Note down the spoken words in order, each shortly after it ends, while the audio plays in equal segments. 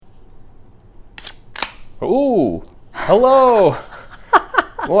Ooh, hello.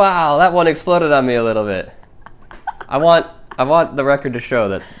 Wow, that one exploded on me a little bit. I want the record to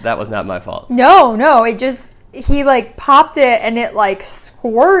show that was not my fault. No, he like popped it and it like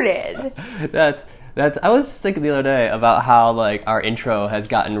squirted. That's I was just thinking the other day about how like our intro has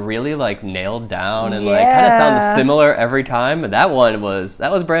gotten really like nailed down and like kind of sounds similar every time. But that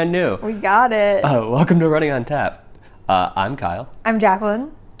was brand new. We got it. Welcome to Running on Tap. I'm Kyle. I'm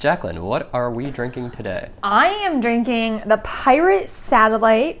Jacqueline. Jacqueline, what are we drinking today? I am drinking the Pirate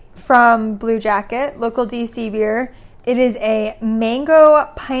Satellite from Blue Jacket, local DC beer. It is a mango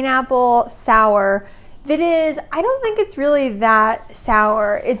pineapple sour that is, I don't think it's really that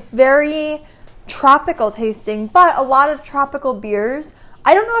sour. It's very tropical tasting, but a lot of tropical beers,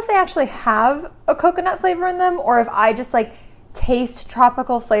 I don't know if they actually have a coconut flavor in them or if I just like taste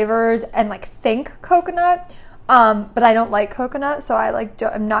tropical flavors and like think coconut. But I don't like coconut, so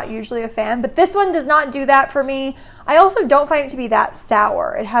I'm not usually a fan. But this one does not do that for me. I also don't find it to be that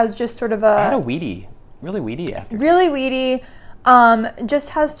sour. It has just sort of I had a really weedy after. Really weedy.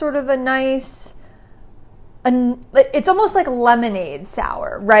 Just has sort of a nice. It's almost like lemonade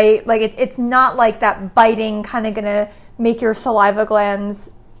sour, right? Like it's not like that biting kind of gonna make your saliva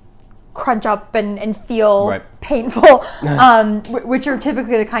glands crunch up and feel painful, which are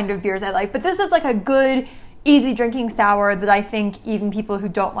typically the kind of beers I like. But this is like a good, easy drinking sour that I think even people who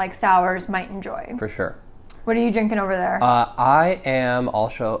don't like sours might enjoy. For sure. What are you drinking over there? I am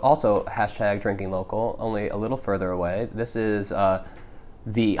also hashtag drinking local, only a little further away. This is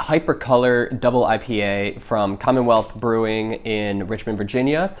the Hypercolor Double IPA from Commonwealth Brewing in Richmond,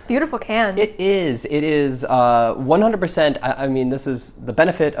 Virginia. It's a beautiful can. It is 100%. I mean, this is the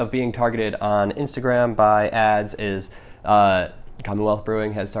benefit of being targeted on Instagram by ads is Commonwealth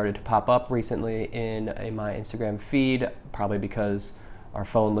Brewing has started to pop up recently in my Instagram feed, probably because our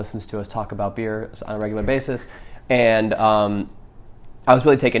phone listens to us talk about beer on a regular basis. And I was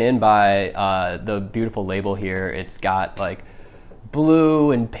really taken in by the beautiful label here. It's got like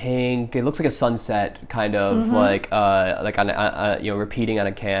blue and pink. It looks like a sunset kind of like on repeating on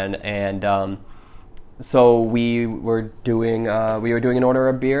a can. And so we were doing an order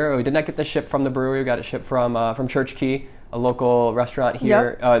of beer. We did not get the ship from the brewery. We got it shipped from Church Key, a local restaurant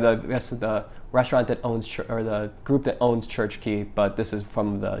here. The restaurant that owns or the group that owns Church Key, but this is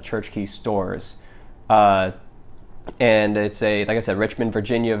from the Church Key stores. And it's like I said, Richmond,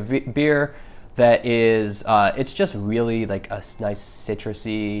 Virginia beer that is it's just really like a nice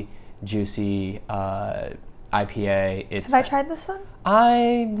citrusy, juicy IPA. Have I tried this one?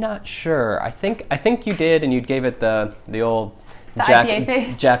 I'm not sure. I think you did, and you gave it the old IPA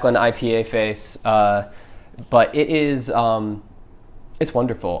face. Jacqueline IPA face. But it is, it's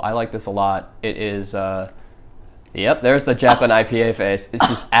wonderful. I like this a lot. It is, yep, there's the Jacqueline IPA face.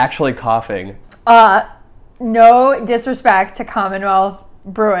 She's actually coughing. No disrespect to Commonwealth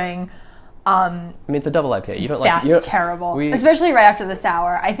Brewing. I mean, it's a double IPA. You don't like that's terrible, especially right after the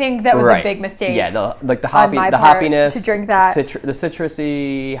sour. I think that was a big mistake. Yeah, the hoppiness, to drink that, the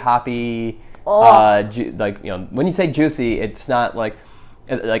citrusy, hoppy. When you say juicy, it's not like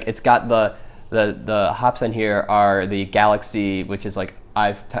it's got the hops in here are the Galaxy, which is like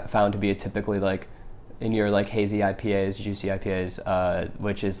I've found to be typically like in your like hazy IPAs, juicy IPAs,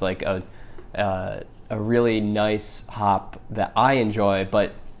 which is like a really nice hop that I enjoy,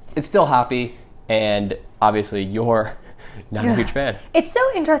 but it's still hoppy, and obviously you're not a huge fan. It's so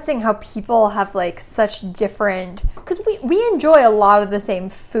interesting how people have like such different, because we enjoy a lot of the same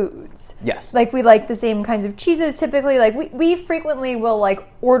foods. Yes. Like we like the same kinds of cheeses typically. Like we frequently will like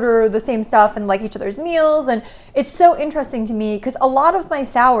order the same stuff and like each other's meals. And it's so interesting to me because a lot of my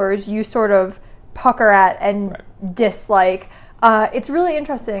sours you sort of pucker at and dislike. It's really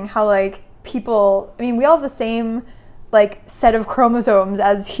interesting how like people, I mean, we all have the same like set of chromosomes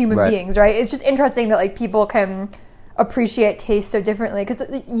as human beings, right? It's just interesting that like people can appreciate taste so differently, because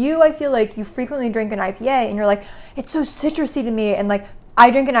I feel like you frequently drink an IPA and you're like, it's so citrusy to me, and like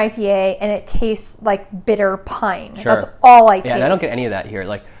I drink an IPA and it tastes like bitter pine. Sure. That's all I taste. Yeah, and I don't get any of that here.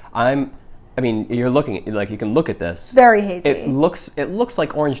 Like you're looking, like you can look at this. It's very hazy. It looks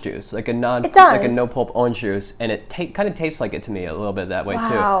like orange juice, like a no pulp orange juice, and it kind of tastes like it to me a little bit that way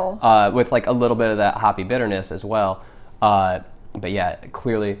too. With like a little bit of that hoppy bitterness as well. But yeah,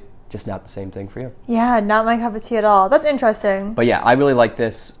 clearly just not the same thing for you. Yeah, not my cup of tea at all. That's interesting. But yeah, I really like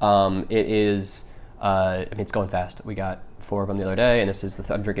this. It is, it's going fast. We got 4 of them the other day, and this is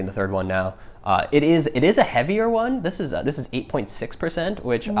I'm drinking the 3rd one now. It is a heavier one. This is 8.6%,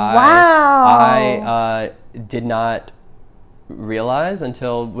 which I did not realize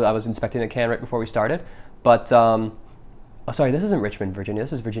until I was inspecting the can right before we started. But sorry, this isn't Richmond, Virginia.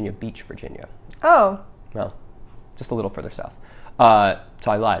 This is Virginia Beach, Virginia. Oh. well, just a little further south.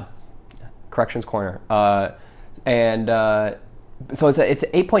 So I lied. Corrections Corner. So it's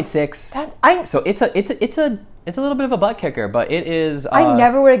 8.6. So it's a little bit of a butt kicker, but it is. I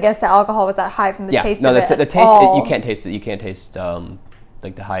never would have guessed that alcohol was that high from the taste of it. The taste you can't taste it. You can't taste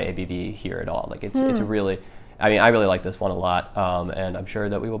like the high ABV here at all. Like it's a really. I mean, I really like this one a lot, and I'm sure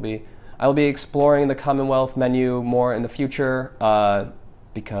that I will be exploring the Commonwealth menu more in the future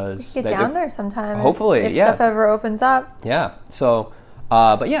because get down there sometime. Hopefully, if stuff ever opens up. Yeah. So.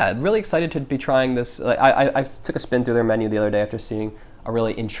 But yeah, really excited to be trying this. I took a spin through their menu the other day after seeing a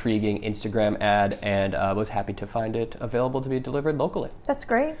really intriguing Instagram ad, and was happy to find it available to be delivered locally. That's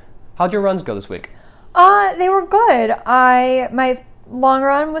great. How'd your runs go this week? They were good. My long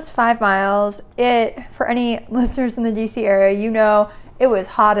run was 5 miles. For any listeners in the DC area, it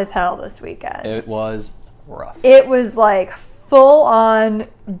was hot as hell this weekend. It was rough. It was like full on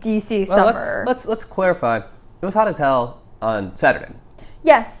DC summer. Let's clarify. It was hot as hell on Saturday.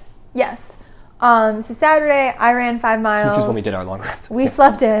 Yes. So Saturday, I ran 5 miles. Which is when we did our long runs. We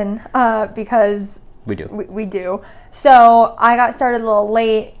slept in because we do. We do. So I got started a little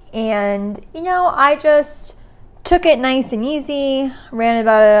late, and I just took it nice and easy. Ran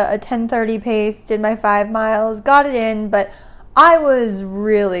about a 10:30 pace. Did my 5 miles. Got it in, but I was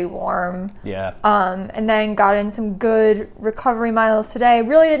really warm. Yeah. And then got in some good recovery miles today.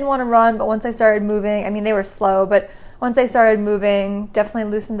 Really didn't want to run, but once I started moving, they were slow, but once I started moving, definitely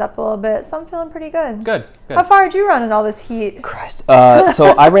loosened up a little bit. So I'm feeling pretty good. Good. How far did you run in all this heat? Christ.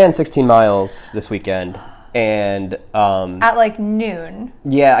 So I ran 16 miles this weekend, and at like noon.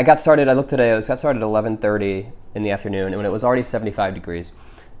 Yeah, I got started. I looked today. I got started at 11:30 in the afternoon, and when it was already 75 degrees,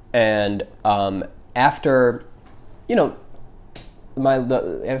 and after,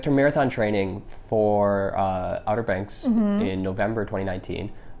 after marathon training for Outer Banks in November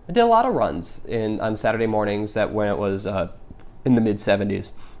 2019. I did a lot of runs on Saturday mornings when it was in the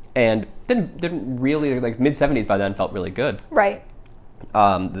mid-70s, and didn't really like mid-70s by then felt really good. Right.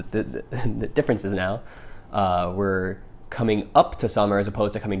 The difference is now we're coming up to summer as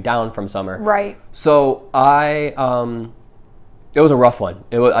opposed to coming down from summer. Right. So it was a rough one.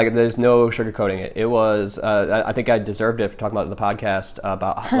 There's no sugarcoating it. It was. I think I deserved it for talking about the podcast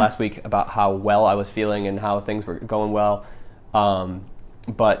about last week about how well I was feeling and how things were going well.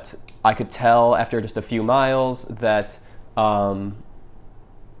 But I could tell after just a few miles that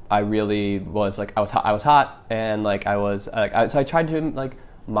I really was like I was hot and like I was so I tried to like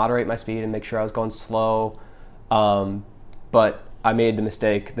moderate my speed and make sure I was going slow, but I made the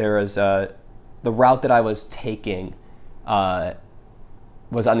mistake. There was the route that I was taking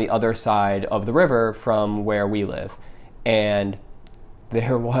was on the other side of the river from where we live, and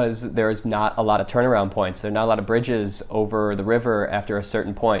there's not a lot of turnaround points. There are not a lot of bridges over the river after a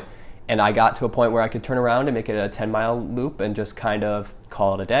certain point. And I got to a point where I could turn around and make it a 10-mile loop and just kind of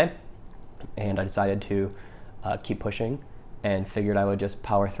call it a day. And I decided to keep pushing and figured I would just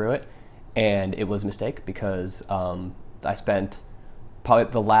power through it. And it was a mistake because I spent probably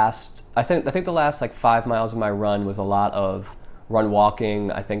I think the last like 5 miles of my run was a lot of run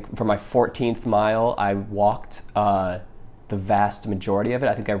walking. I think for my 14th mile, I walked the vast majority of it.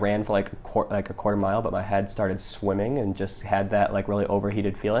 I think I ran for like a quarter mile, but my head started swimming and just had that like really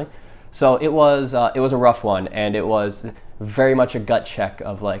overheated feeling. So it was a rough one, and it was very much a gut check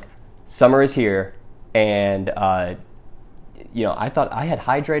of like summer is here, and I thought I had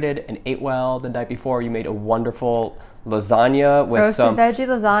hydrated and ate well the night before. You made a wonderful lasagna with roasted veggie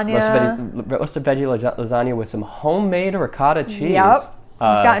lasagna with some homemade ricotta cheese. Yep.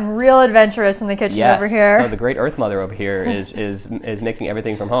 We've gotten real adventurous in the kitchen over here. So the great Earth Mother over here is making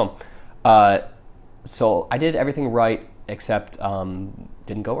everything from home. So I did everything right except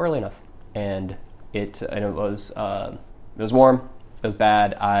didn't go early enough, and it was warm. It was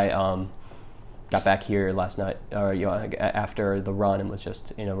bad. I got back here last night, or after the run, and was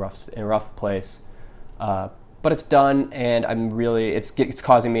just in a rough place. But it's done, and it's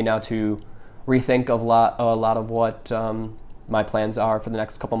causing me now to rethink a lot of what my plans are for the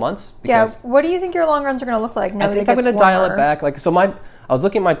next couple months. Yeah, what do you think your long runs are going to look like now that it gets warmer? I think I'm going to dial it back. Like, so I was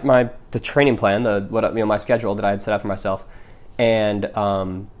looking at the training plan, my schedule that I had set out for myself, and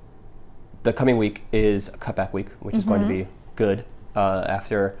the coming week is a cutback week, which is going to be good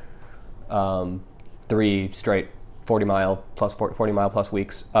after 3 straight 40 mile plus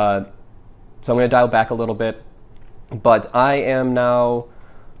weeks. So I'm going to dial back a little bit, but I am now,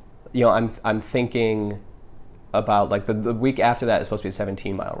 I'm thinking about like the week after that is supposed to be a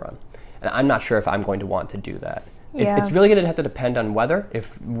 17-mile run, and I'm not sure if I'm going to want to do that. Yeah. It's really going to have to depend on weather.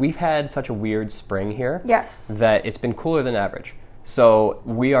 If we've had such a weird spring here, yes, that it's been cooler than average. So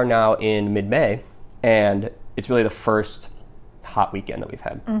we are now in mid-May, and it's really the first hot weekend that we've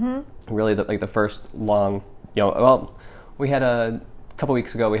had. Really, the first long, well, we had a couple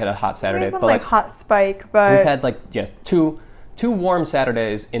weeks ago. We had a hot Saturday, But like hot spike, but we've had two warm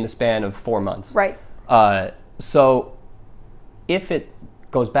Saturdays in the span of 4 months. right. So if it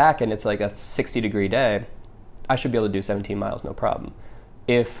goes back and it's like a 60-degree day, I should be able to do 17 miles, no problem.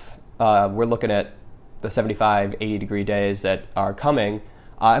 If we're looking at the 75, 80-degree days that are coming,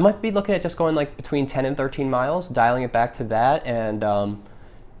 I might be looking at just going like between 10 and 13 miles, dialing it back to that,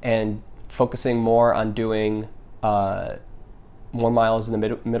 and focusing more on doing more miles in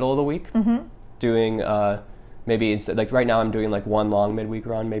the middle of the week. Doing maybe instead, like right now I'm doing like one long midweek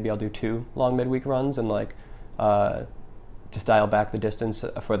run. Maybe I'll do 2 long midweek runs and like just dial back the distance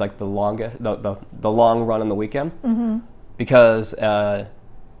for like the long run on the weekend. Because I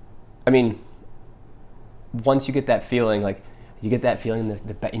mean, once you get that feeling, like you get that feeling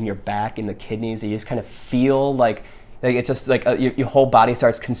in your back, in the kidneys, you just kind of feel like it's just like your whole body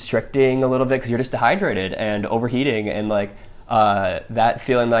starts constricting a little bit because you're just dehydrated and overheating, and like that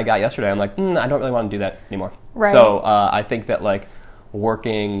feeling that I got yesterday, I'm like, I don't really want to do that anymore. Right. So I think that like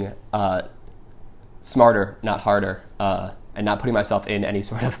working smarter, not harder, and not putting myself in any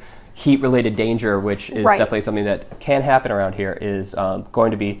sort of heat-related danger, which is definitely something that can happen around here, is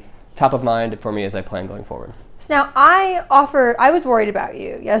going to be top of mind for me as I plan going forward. So now I was worried about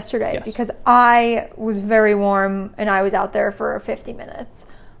you yesterday because I was very warm and I was out there for 50 minutes.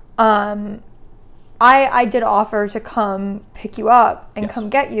 I did offer to come pick you up and come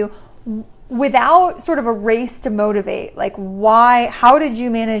get you without sort of a race to motivate. Like, how did you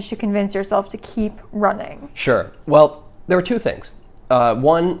manage to convince yourself to keep running? Sure. Well, there were 2 things.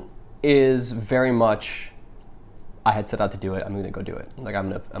 One is very much, I had set out to do it. I'm going to go do it. Like I'm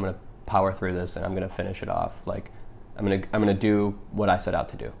gonna power through this and I'm going to finish it off. Like I'm going to do what I set out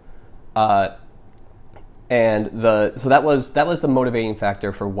to do. So that was the motivating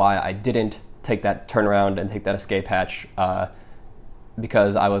factor for why I didn't take that turnaround and take that escape hatch,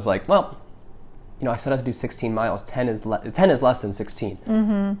 because I was like, well, I set out to do 16 miles. 10 is less than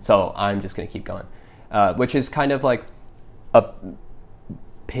 16. So I'm just going to keep going, which is kind of like a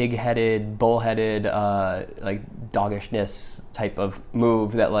pig-headed, bull-headed, like doggishness type of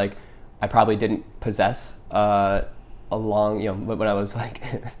move that like I probably didn't possess along, when I was like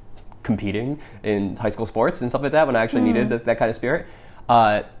competing in high school sports and stuff like that, when I actually needed that kind of spirit.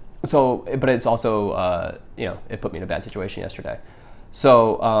 But it's also, it put me in a bad situation yesterday.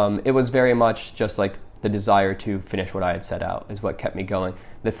 So it was very much just like the desire to finish what I had set out is what kept me going.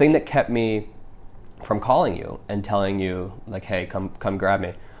 The thing that kept me from calling you and telling you like, hey, come grab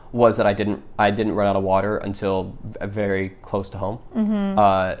me, was that I didn't run out of water until very close to home.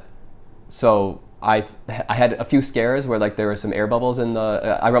 So I had a few scares where like there were some air bubbles in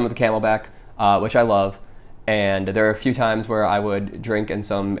I run with the Camelback, which I love. And there were a few times where I would drink and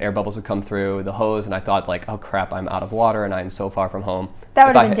some air bubbles would come through the hose, and I thought like, oh crap, I'm out of water and I'm so far from home. That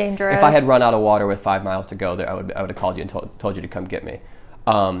would have been dangerous. If I had run out of water with 5 miles to go, I would have called you and told you to come get me.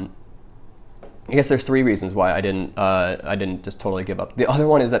 I guess there's 3 reasons why I didn't just totally give up. The other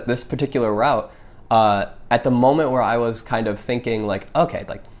one is that this particular route, at the moment where I was kind of thinking like, okay,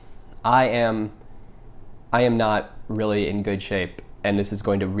 like I am not really in good shape and this is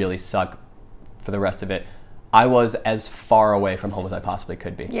going to really suck for the rest of it, I was as far away from home as I possibly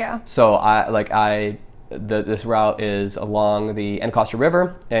could be. Yeah. So this route is along the Anacostia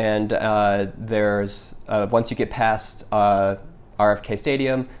River, and there's once you get past RFK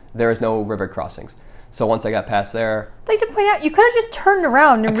Stadium, there is no river crossings. So once I got past there, I'd like to point out, you could have just turned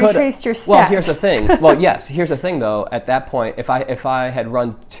around and retraced your steps. Well, here's the thing. Well, yes, here's the thing though. At that point, if I had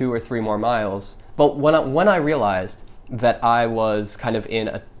run 2 or 3 more miles, but when I realized that I was kind of in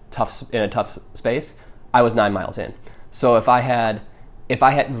a tough space, I was 9 miles in. So if I had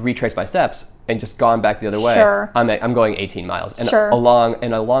retraced my steps and just gone back the other way, sure, I'm going 18 miles, and sure, along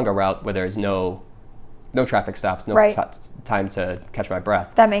a route where there's no traffic stops, no time to catch my breath.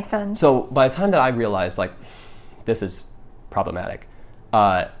 That makes sense. So by the time that I realized like this is problematic,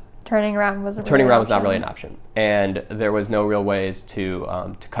 turning around was not really an option, and there was no real ways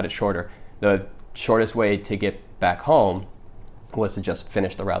to cut it shorter. The shortest way to get back home was to just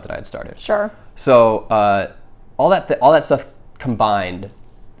finish the route that I had started. Sure. So all that stuff combined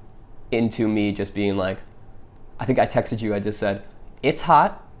into me just being like, I think I texted you. I just said, it's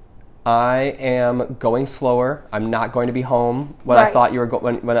hot. I am going slower. I'm not going to be home when I thought you were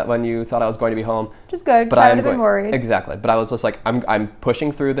when you thought I was going to be home. Just good, because I would have been worried. Exactly, but I was just like, I'm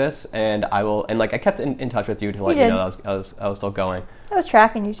pushing through this, and I will. And like I kept in touch with you to let you know I was still going. I was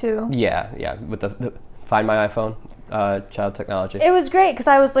tracking you too. Yeah, with the Find My iPhone. child technology. It was great because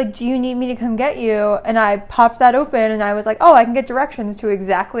I was like, do you need me to come get you? And I popped that open and I was like, oh, I can get directions to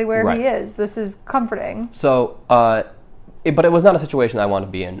exactly where he is. This is comforting. So, but it was not a situation I wanted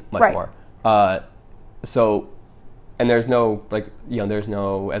to be in much more. And there's no, there's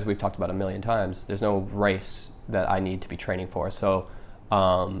no, as we've talked about a million times, there's no race that I need to be training for. So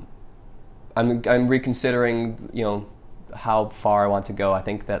I'm reconsidering, how far I want to go. I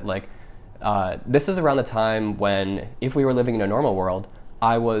think that this is around the time when, if we were living in a normal world,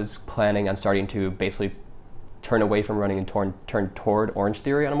 I was planning on starting to basically turn away from running and turn toward Orange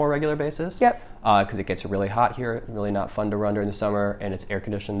Theory on a more regular basis. Yep. Because it gets really hot here, really not fun to run during the summer, and it's air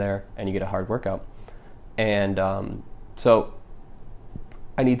conditioned there, and you get a hard workout. And so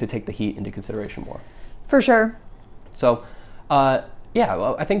I need to take the heat into consideration more. For sure. So, I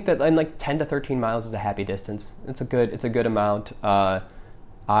think that 10 to 13 miles is a happy distance. It's a good amount.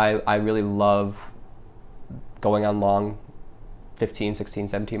 I really love going on long 15, 16,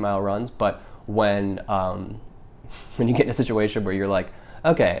 17 mile runs, but when you get in a situation where you're like,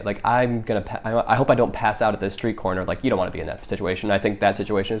 okay, I hope I don't pass out at this street corner. You don't want to be in that situation. I think that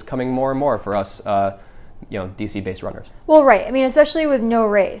situation is coming more and more for us, DC-based runners. Well, right. I mean, especially with no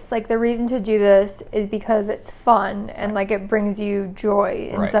race. The reason to do this is because it's fun and, it brings you joy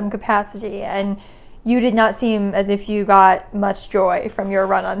in some capacity. And you did not seem as if you got much joy from your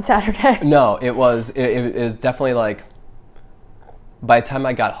run on Saturday. No, it was definitely by the time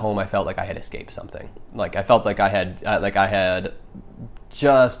I got home, I felt like I had escaped something. I felt like I had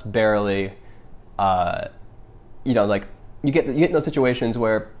just barely, you get in those situations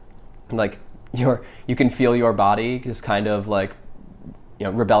where, you can feel your body just kind of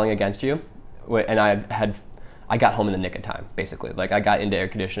rebelling against you, and I got home in the nick of time, basically. I got into air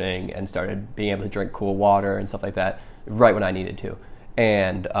conditioning and started being able to drink cool water and stuff like that right when I needed to,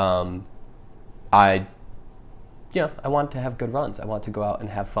 and I want to have good runs. I want to go out and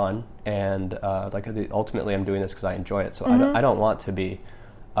have fun, and ultimately I'm doing this because I enjoy it. So I don't want to be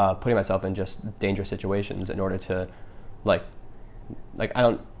putting myself in just dangerous situations in order to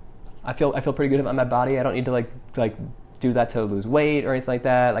I feel pretty good about my body. I don't need to do that to lose weight or anything like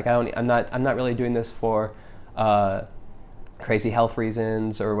that. I'm not really doing this for crazy health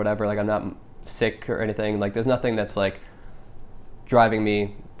reasons or whatever. I'm not sick or anything. There's nothing that's driving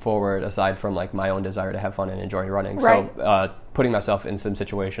me forward aside from my own desire to have fun and enjoy running. Right. So putting myself in some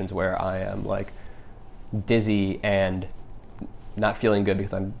situations where I am dizzy and not feeling good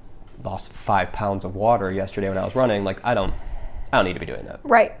because I lost 5 pounds of water yesterday when I was running, I don't need to be doing that.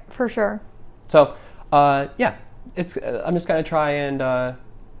 Right, for sure. So, it's I'm just going to try and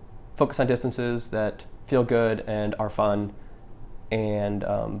focus on distances that feel good and are fun and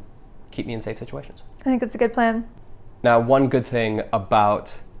keep me in safe situations. I think that's a good plan. Now, one good thing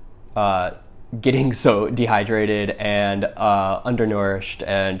about getting so dehydrated and undernourished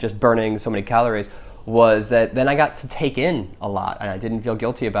and just burning so many calories was that then I got to take in a lot and I didn't feel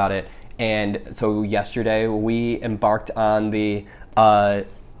guilty about it. And so yesterday we embarked on the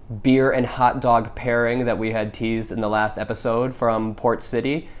beer and hot dog pairing that we had teased in the last episode from Port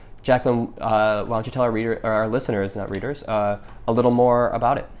City. Jacqueline, why don't you tell our listeners, not readers, a little more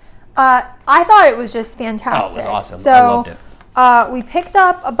about it? I thought it was just fantastic. Oh, it was awesome. So, I loved it. We picked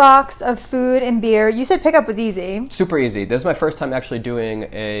up a box of food and beer. You said pickup was easy. Super easy. This is my first time actually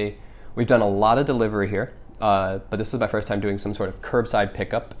doing we've done a lot of delivery here, but this is my first time doing some sort of curbside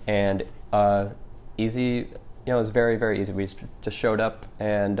pickup, and easy, it was very, very easy. We just showed up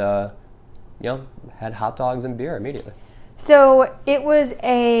and, had hot dogs and beer immediately. So it was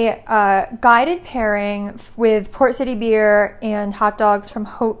a guided pairing with Port City beer and hot dogs from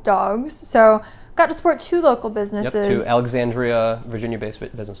Hote Dogs. So got to support 2 local businesses. Yep, 2 Alexandria, Virginia-based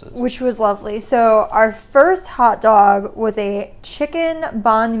businesses. Which was lovely. So our first hot dog was a chicken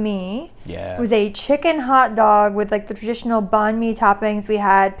banh mi. Yeah. It was a chicken hot dog with the traditional banh mi toppings. We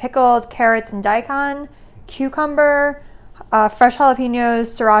had pickled carrots and daikon, cucumber, fresh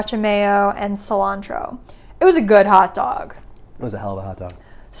jalapenos, sriracha mayo, and cilantro. It was a good hot dog. It was a hell of a hot dog.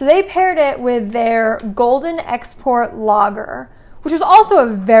 So they paired it with their Golden Export Lager, which was also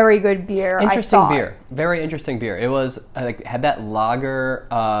a very good beer. Interesting beer. Very interesting beer. It was had that lager,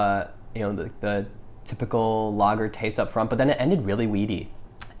 the typical lager taste up front, but then it ended really weedy.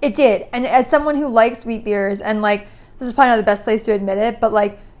 It did. And as someone who likes wheat beers, and this is probably not the best place to admit it,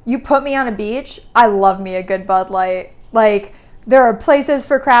 but you put me on a beach, I love me a good Bud Light. There are places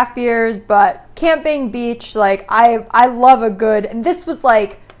for craft beers, but camping, beach, I love a good, and this was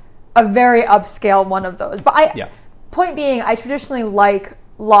a very upscale one of those. But point being, I traditionally like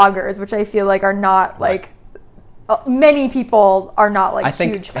lagers, which I feel are not many people are not like I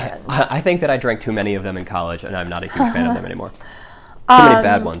think, huge fans. I think that I drank too many of them in college, and I'm not a huge fan of them anymore. Too many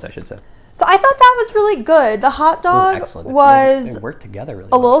bad ones, I should say. So I thought that was really good. The hot dog excellent. was They worked together really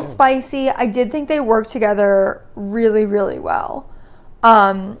a well, little too. spicy. I did think they worked together really, really well.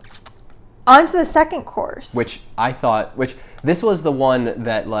 On to the second course. Which this was the one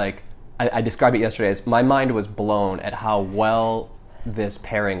that, like, I described it yesterday as my mind was blown at how well this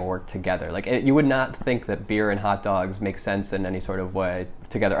pairing worked together. Like, you would not think that beer and hot dogs make sense in any sort of way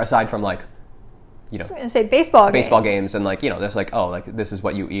together, aside from, like, you know, I was going to say baseball games and, like, you know, there's like, oh, like, this is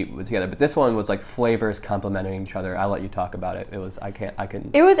what you eat together. But this one was like flavors complementing each other. I'll let you talk about it. It was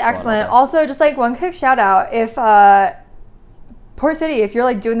It was excellent. Also, just like one quick shout out, if Port City, if you're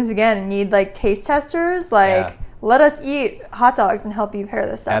like doing this again and need like taste testers, like let us eat hot dogs and help you pair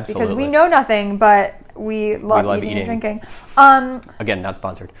this stuff. Absolutely. Because we know nothing, but we love eating and drinking. Again, not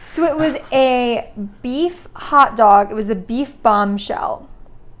sponsored. So it was a beef hot dog. It was the beef bombshell.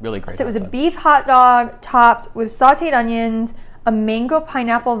 Really great. So it was a beef hot dog topped with sauteed onions, a mango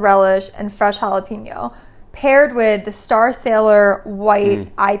pineapple relish, and fresh jalapeno, paired with the Star Sailor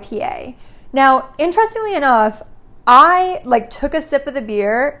white IPA. Now, interestingly enough, I like took a sip of the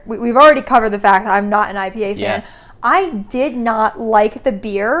beer. We've already covered the fact that I'm not an IPA fan. Yes. I did not like the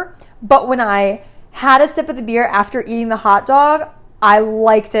beer, but when I had a sip of the beer after eating the hot dog, I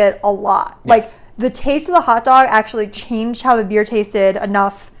liked it a lot. Yes. Like, the taste of the hot dog actually changed how the beer tasted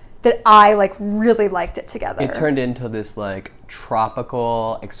enough that I like really liked it together. It turned into this like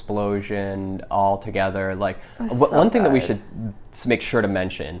tropical explosion all together. Like, one thing that we should make sure to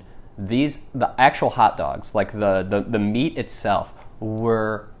mention, the actual hot dogs, like the meat itself,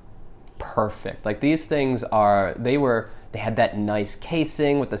 were perfect. Like, these things they had that nice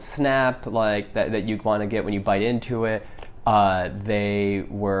casing with the snap, like that you'd want to get when you bite into it. They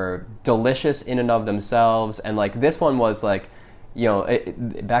were delicious in and of themselves, and like this one was like, you know,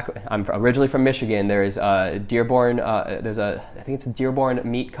 I'm originally from Michigan. There's Dearborn. I think it's a Dearborn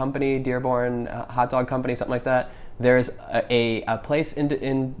Meat Company, Dearborn Hot Dog Company, something like that. There's a place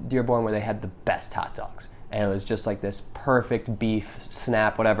in Dearborn where they had the best hot dogs, and it was just like this perfect beef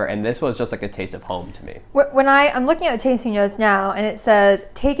snap, whatever. And this was just like a taste of home to me. When I'm looking at the tasting notes now, and it says,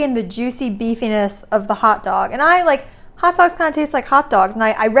 take in the juicy beefiness of the hot dog. And I like, hot dogs kind of taste like hot dogs. And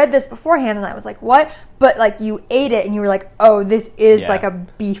I read this beforehand, and I was like, what? But like, you ate it, and you were like, oh, this is like a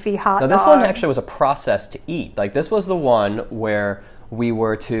beefy hot dog. Now, this one actually was a process to eat. Like, this was the one where we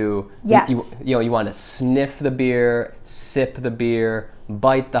were to, you want to sniff the beer, sip the beer,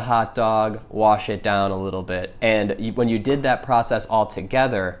 bite the hot dog, wash it down a little bit. And when you did that process all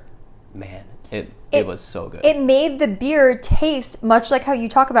together, man, it was so good. It made the beer taste much like how you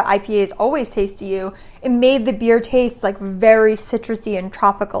talk about IPAs always taste to you. It made the beer taste like very citrusy and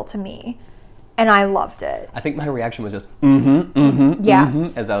tropical to me. And I loved it. I think my reaction was just,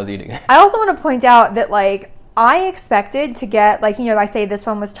 as I was eating it. I also want to point out that, like, I expected to get, like, you know, I say this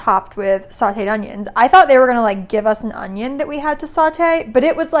one was topped with sauteed onions. I thought they were going to, like, give us an onion that we had to saute, but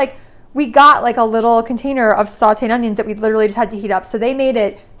it was, like, we got, like, a little container of sauteed onions that we literally just had to heat up. So they made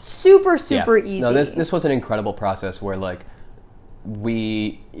it super easy. No, this was an incredible process where, like,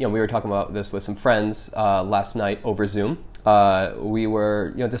 we were talking about this with some friends last night over Zoom. We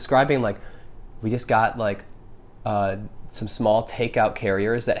were, describing, like, we just got, like, some small takeout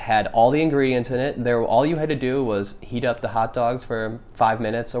carriers that had all the ingredients in it. All you had to do was heat up the hot dogs for 5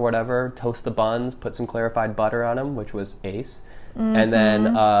 minutes or whatever, toast the buns, put some clarified butter on them, which was ace, and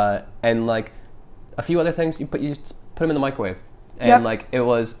then and like a few other things. You put them in the microwave, and like it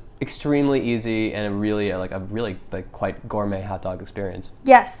was extremely easy and a really quite gourmet hot dog experience.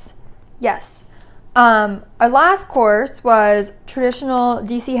 Yes. Our last course was traditional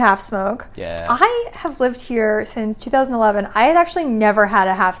DC half smoke. Yeah. I have lived here since 2011. I had actually never had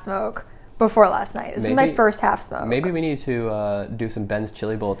a half smoke before last night. This is my first half smoke. Maybe we need to do some Ben's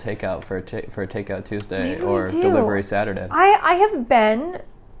Chili Bowl takeout for a Takeout Tuesday Maybe or Delivery Saturday. I have been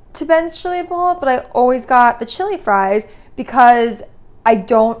to Ben's Chili Bowl, but I always got the chili fries because I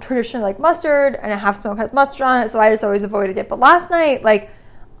don't traditionally like mustard, and a half smoke has mustard on it, so I just always avoided it. But last night, like,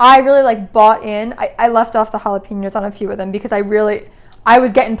 I really bought in. I left off the jalapenos on a few of them because I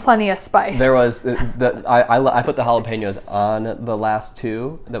was getting plenty of spice. There was I put the jalapenos on the last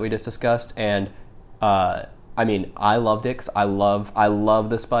two that we just discussed, and I loved it because I love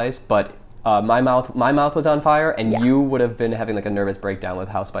the spice, but my mouth was on fire, and you would have been having like a nervous breakdown with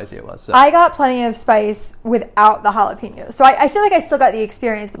how spicy it was. So. I got plenty of spice without the jalapenos, so I feel like I still got the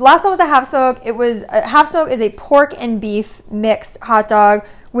experience. But the last one was a half smoke. Half smoke is a pork and beef mixed hot dog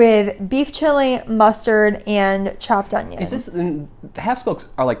with beef chili, mustard, and chopped onion. Half smokes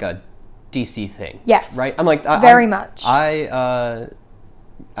are like a DC thing. Yes. Right? I'm like... Very much.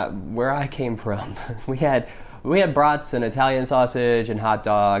 Where I came from, we had brats and Italian sausage and hot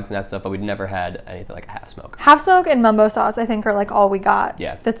dogs and that stuff, but we'd never had anything like a half smoke. Half smoke and mumbo sauce, I think, are like all we got.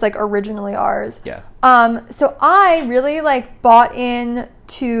 Yeah. That's like originally ours. Yeah. So I really like bought in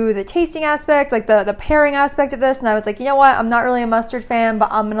to the tasting aspect, like the pairing aspect of this, and I was like, you know what? I'm not really a mustard fan, but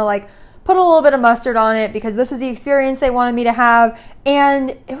I'm gonna like put a little bit of mustard on it because this is the experience they wanted me to have,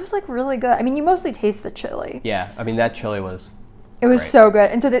 and it was like really good. I mean, you mostly taste the chili. Yeah. I mean, that chili was... It was so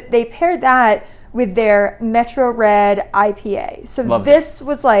good. And so they paired that with their Metro Red IPA. So this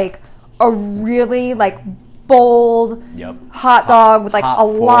was like a really like bold hot dog with like a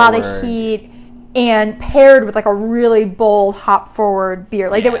lot of heat and paired with like a really bold hop forward beer.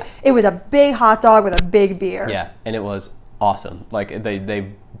 Like it was a big hot dog with a big beer. Yeah, and it was awesome. Like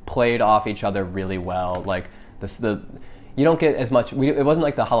they played off each other really well. Like you don't get as much. It wasn't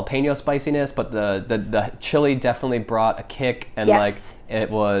like the jalapeno spiciness, but the chili definitely brought a kick, and like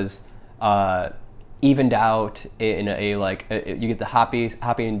it was evened out in a like you get the hoppy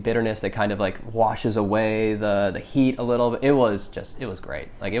and bitterness that kind of like washes away the heat a little bit. It was great.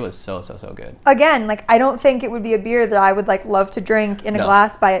 Like it was so good. Again, like I don't think it would be a beer that I would like love to drink in a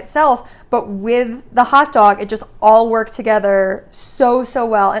glass by itself, but with the hot dog, it just all worked together so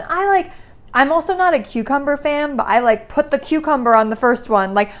well. And I'm also not a cucumber fan, but I like put the cucumber on the first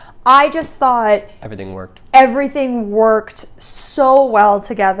one. Like I just thought everything worked. Everything worked so well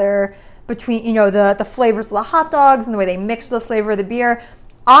together between, you know, the flavors of the hot dogs and the way they mixed the flavor of the beer.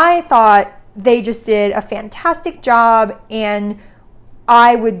 I thought they just did a fantastic job, and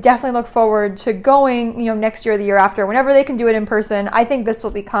I would definitely look forward to going, you know, next year or the year after, whenever they can do it in person. I think this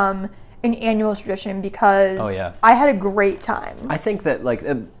will become an annual tradition because I had a great time. I think that like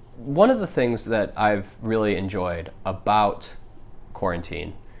one of the things that I've really enjoyed about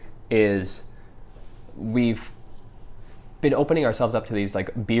quarantine is we've been opening ourselves up to these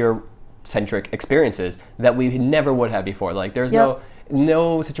like beer-centric experiences that we never would have before. Like there's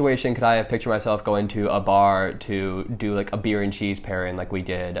no situation could I have pictured myself going to a bar to do like a beer and cheese pairing like we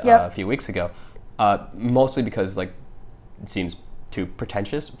did a few weeks ago. Mostly because like it seems too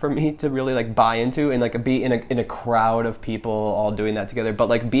pretentious for me to really like buy into and like be in a crowd of people all doing that together. But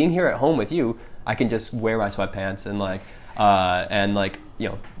like being here at home with you, I can just wear my sweatpants and like you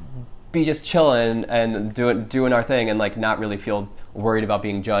know, be just chilling and doing our thing and like not really feel worried about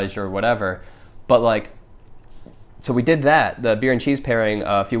being judged or whatever. But like, so we did that, the beer and cheese pairing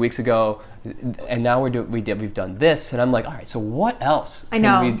a few weeks ago, and now we've done this, and I'm like, all right, so what else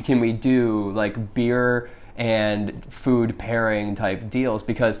can we do like beer and food pairing type deals,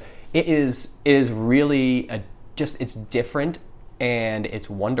 because it is really it's different and it's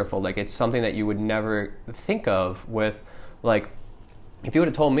wonderful. Like it's something that you would never think of with like, if you would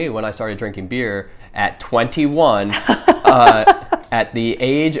have told me when I started drinking beer at 21, at the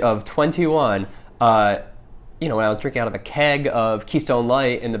age of 21, you know, when I was drinking out of a keg of Keystone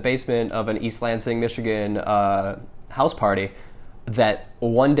Light in the basement of an East Lansing, Michigan house party, that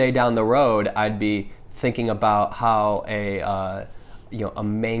one day down the road I'd be thinking about how a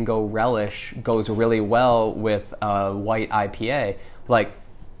mango relish goes really well with a white IPA. Like,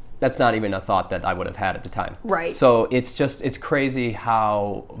 that's not even a thought that I would have had at the time. Right. So it's crazy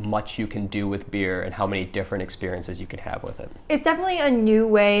how much you can do with beer and how many different experiences you can have with it. It's definitely a new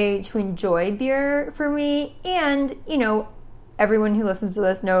way to enjoy beer for me. And, you know, everyone who listens to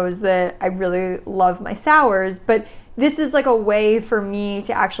this knows that I really love my sours, but this is like a way for me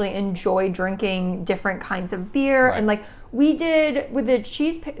to actually enjoy drinking different kinds of beer. Right. And like we did with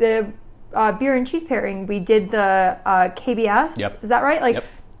the beer and cheese pairing, we did the KBS. Yep. Is that right? Like, yep.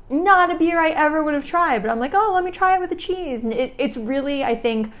 Not a beer I ever would have tried, but I'm like, oh, let me try it with the cheese. And it's really, I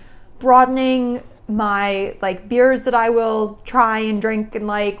think, broadening my like beers that I will try and drink and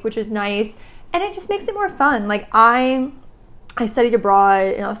like, which is nice. And it just makes it more fun. Like I studied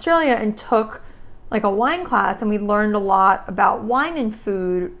abroad in Australia and took like a wine class, and we learned a lot about wine and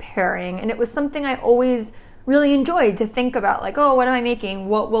food pairing. And it was something I always really enjoyed to think about, like, oh, what am I making?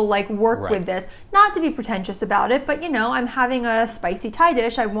 What will like work with this? Not to be pretentious about it, but you know, I'm having a spicy Thai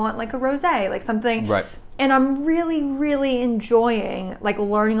dish. I want like a rosé, like something. Right. And I'm really, really enjoying like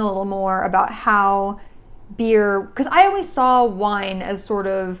learning a little more about how beer, because I always saw wine as sort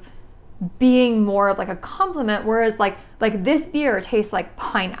of being more of like a compliment, whereas like this beer tastes like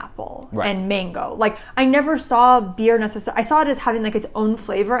pineapple and mango. Like I never saw beer necessarily. I saw it as having like its own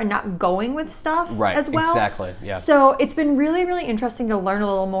flavor and not going with stuff as well. Exactly. Yeah. So it's been really, really interesting to learn a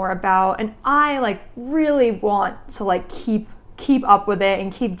little more about, and I like really want to like keep up with it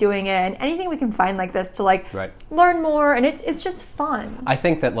and keep doing it, and anything we can find like this to like learn more, and it's just fun. I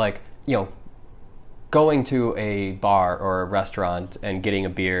think that like you know, going to a bar or a restaurant and getting a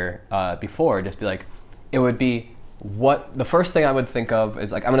beer before, just be like, it would be the first thing I would think of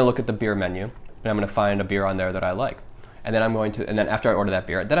is like, I'm going to look at the beer menu and I'm going to find a beer on there that I like. And then after I order that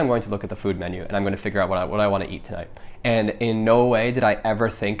beer, then I'm going to look at the food menu and I'm going to figure out what I want to eat tonight. And in no way did I ever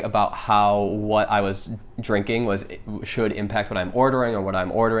think about how what I was drinking should impact what I'm ordering, or what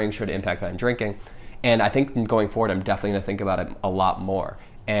I'm ordering should impact what I'm drinking. And I think going forward, I'm definitely going to think about it a lot more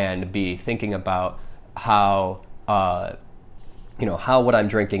and be thinking about how how what I'm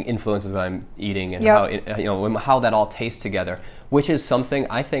drinking influences what I'm eating, and how that all tastes together, which is something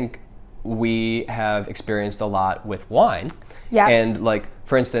I think we have experienced a lot with wine. Yes. And like,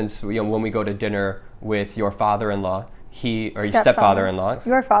 for instance, when we go to dinner with your father-in-law, your stepfather-in-law.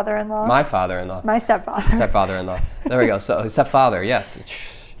 Your father-in-law. My father-in-law. My stepfather. Stepfather-in-law. There we go. So stepfather, yes.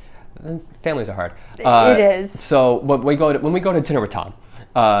 Families are hard. It is. So when we go to dinner with Tom,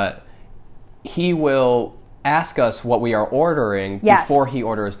 he will ask us what we are ordering before he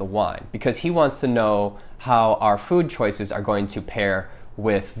orders the wine, because he wants to know how our food choices are going to pair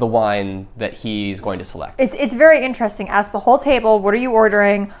with the wine that he's going to select. It's very interesting. Ask the whole table, what are you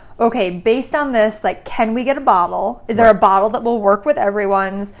ordering? Okay, based on this, like, can we get a bottle? Is there a bottle that will work with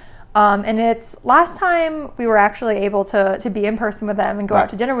everyone's? And it's last time we were actually able to be in person with them and go out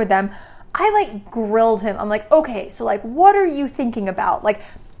to dinner with them, I like grilled him. I'm like, okay, so like, what are you thinking about? Like,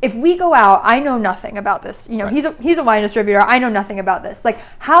 if we go out, I know nothing about this. He's a wine distributor. I know nothing about this. Like,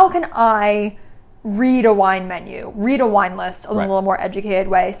 how can I read a wine menu, read a wine list in a little more educated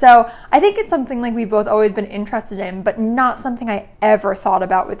way? So I think it's something like we've both always been interested in, but not something I ever thought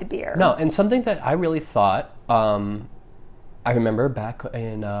about with beer. No, and something that I really thought, I remember back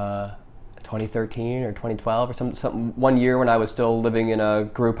in 2013 or 2012 or some one year when I was still living in a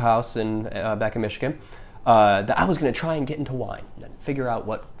group house back in Michigan, that I was going to try and get into wine and figure out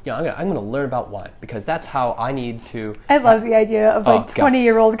what, I'm going to learn about wine, because that's how I need to. I love the idea of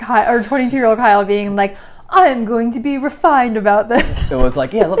 20-year-old Kyle or 22-year-old Kyle being like, I'm going to be refined about this. So it's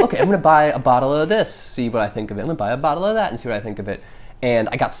like, okay, I'm going to buy a bottle of this, see what I think of it. I'm going to buy a bottle of that and see what I think of it. And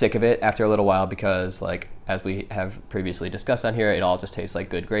I got sick of it after a little while because, like, as we have previously discussed on here, it all just tastes like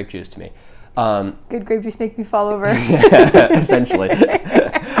good grape juice to me. Good grape juice make me fall over. Essentially.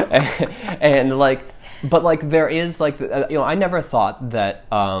 And like, but like there is like, I never thought that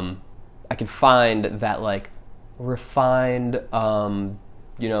I could find that like refined,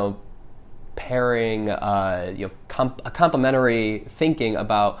 pairing, a complementary thinking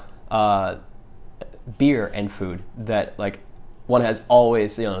about beer and food that like one has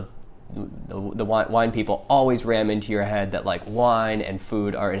always, the wine people always ram into your head that like wine and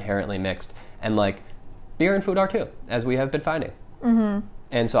food are inherently mixed, and like beer and food are too, as we have been finding. Mm-hmm.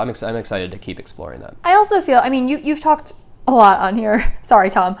 And so I'm excited to keep exploring that. I also feel, you've talked a lot on here, sorry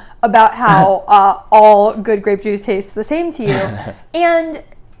Tom, about how all good grape juice tastes the same to you. And,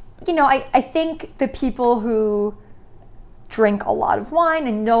 I think the people who drink a lot of wine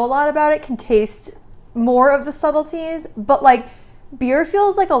and know a lot about it can taste more of the subtleties, but like beer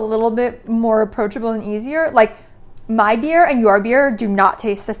feels like a little bit more approachable and easier. Like my beer and your beer do not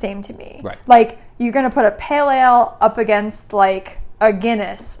taste the same to me. Right. Like you're going to put a pale ale up against like a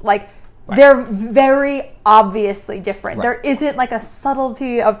Guinness. Like they're very obviously different. Right. There isn't like a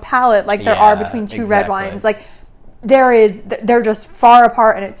subtlety of palate like there are between two red wines. Like they're just far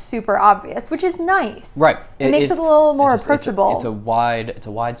apart and it's super obvious, which is nice. Right. It makes it a little more approachable. It's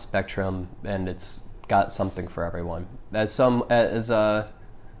a wide spectrum, and it's got something for everyone.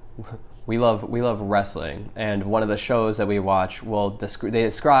 We love wrestling, and one of the shows that we watch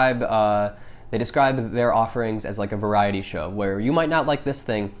they describe their offerings as like a variety show where you might not like this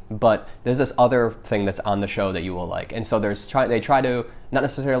thing, but there's this other thing that's on the show that you will like. And so they try to not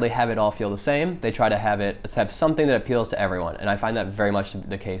necessarily have it all feel the same. They try to have something that appeals to everyone. And I find that very much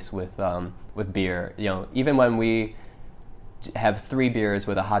the case with beer. Even when we have 3 beers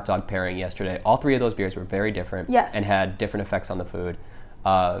with a hot dog pairing yesterday, all 3 of those beers were very different and had different effects on the food.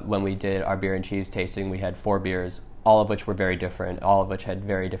 When we did our beer and cheese tasting, we had 4 beers, all of which were very different, all of which had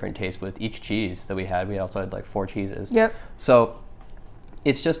very different tastes with each cheese that we had. We also had like 4 cheeses. Yep. So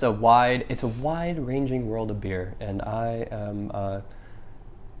it's just a wide-ranging world of beer, and I am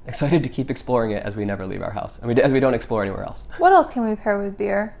excited to keep exploring it as we never leave our house. As we don't explore anywhere else. What else can we pair with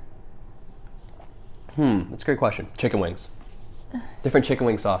beer? That's a great question. Chicken wings. Different chicken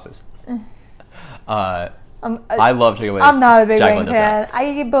wing sauces. I love chicken wings. I'm not a big wing fan.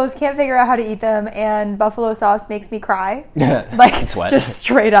 I both can't figure out how to eat them, and buffalo sauce makes me cry. Like sweat. Just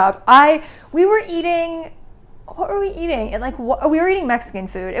straight up. We were eating. What were we eating? We were eating Mexican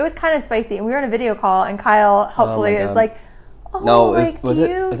food. It was kind of spicy, and we were on a video call, and Kyle helpfully is like, oh, No, like, was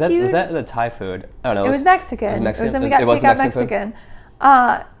that the Thai food? I don't know. It was Mexican. It was when we got takeout Mexican.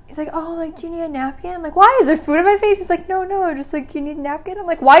 He's like, oh, like, do you need a napkin? I'm like, why? Is there food on my face? He's like, no, just like, do you need a napkin? I'm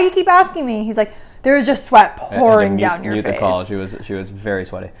like, why do you keep asking me? He's like, there is just sweat pouring down your face. The call. She was very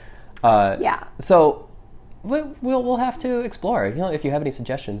sweaty. Yeah. So we'll have to explore. You know, if you have any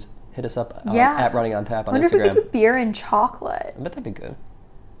suggestions, hit us up at Running on Tap on Instagram. I wonder if we could do beer and chocolate. I bet that'd be good.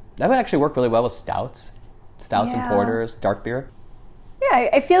 That would actually work really well with stouts and porters, dark beer. Yeah,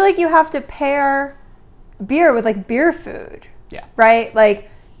 I feel like you have to pair beer with like beer food. Yeah. Right? Like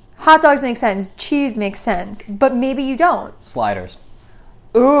hot dogs make sense, cheese makes sense, but maybe you don't. Sliders.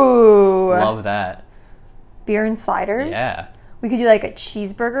 Ooh. Love that. Beer and sliders? Yeah. We could do like a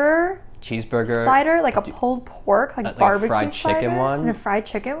cheeseburger slider, like a pulled pork, like barbecue fried slider, chicken one, and a fried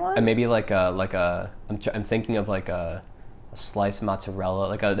chicken one, and maybe I'm thinking of like a sliced mozzarella,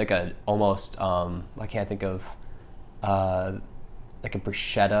 like a almost I can't think of like a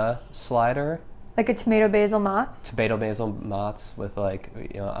bruschetta slider, like a tomato basil mozz with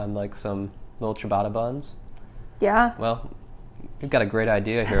on like some little ciabatta buns. Yeah. Well, we've got a great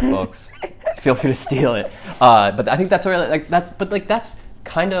idea here, folks. Feel free to steal it. But I think that's really like that. But like that's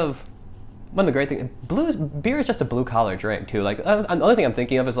kind of one of the great things. Beer is just a blue collar drink too. Like the only thing I'm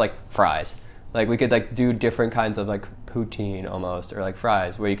thinking of is like fries. Like we could like do different kinds of like poutine almost, or like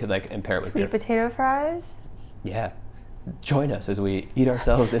fries where you could like impair it with sweet potato fries. Yeah, join us as we eat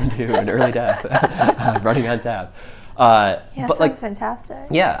ourselves into an early death. Running on Tap. Yeah, but sounds fantastic.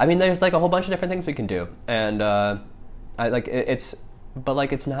 Yeah, I mean, there's like a whole bunch of different things we can do, and I like it's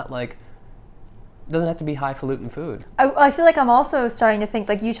not like. It doesn't have to be highfalutin food. I feel like I'm also starting to think,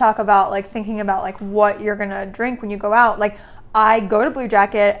 like you talk about, like thinking about like what you're gonna drink when you go out. Like I go to Blue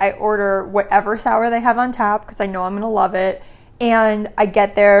Jacket, I order whatever sour they have on tap because I know I'm gonna love it, and I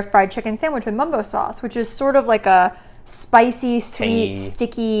get their fried chicken sandwich with mumbo sauce, which is sort of like a spicy, sweet,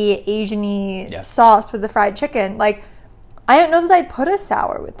 sticky, Asian-y sauce with the fried chicken. Like I don't know that I'd put a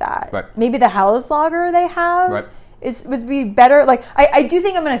sour with that. Right. Maybe the Helles Lager they have. Right. Would be better. Like I do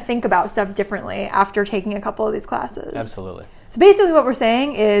think I'm going to think about stuff differently after taking a couple of these classes. Absolutely. So basically, what we're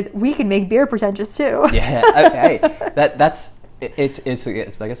saying is we can make beer pretentious too. Yeah. Hey,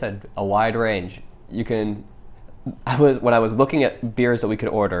 it's like I said, a wide range. You can. When I was looking at beers that we could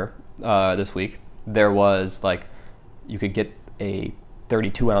order this week, there was like you could get a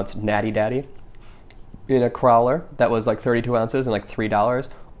 32-ounce Natty Daddy in a crowler that was like 32 ounces and like $3,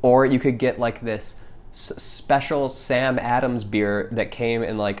 or you could get like this special Sam Adams beer that came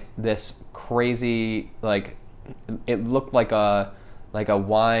in like this crazy, like it looked like a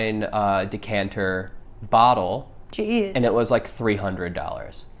wine decanter bottle. Jeez. And it was like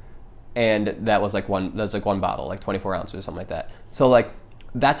 $300, and that was like one bottle, like 24 ounces or something like that. So like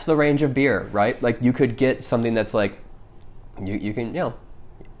that's the range of beer, right? Like you could get something that's like you can you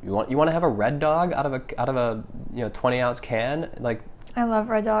want to have a Red Dog out of a 20-ounce can. Like I love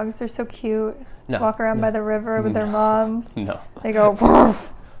Red Dogs. They're so cute. No, walk around by the river with their moms. No. They go,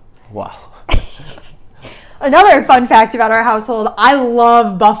 wow. Another fun fact about our household, I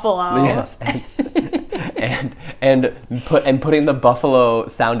love buffalo. Yes. And putting the buffalo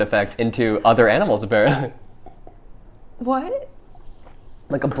sound effect into other animals, apparently. What?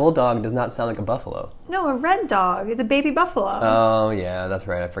 Like a bulldog does not sound like a buffalo. No, a red dog is a baby buffalo. Oh, yeah, that's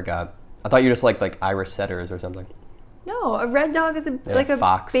right. I forgot. I thought you just like Irish setters or something. No, a red dog is a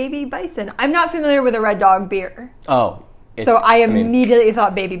fox. baby bison. I'm not familiar with a Red Dog beer. Oh. So I immediately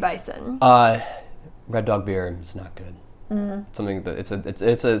thought baby bison. Red Dog beer is not good. Something that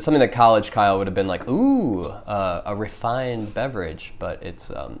it's something that college Kyle would have been like, ooh, a refined beverage, but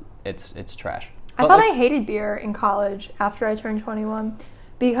it's trash. I thought I hated beer in college after I turned 21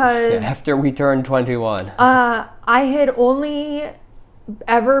 because after we turned 21, I had only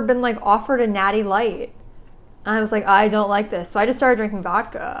ever been like offered a Natty Light. I was like, I don't like this. So I just started drinking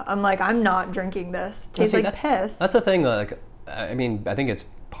vodka. I'm like, I'm not drinking this. It tastes like piss. That's the thing. Like, I mean, I think it's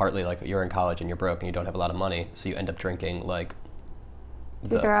partly like you're in college and you're broke and you don't have a lot of money, so you end up drinking like.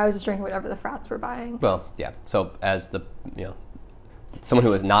 I was just drinking whatever the frats were buying. Well, yeah. So as someone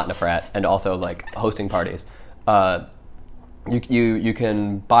who is not in a frat and also like hosting parties, you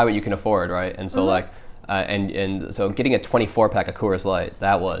can buy what you can afford, right? And so like. And so getting a 24 pack of Coors Light,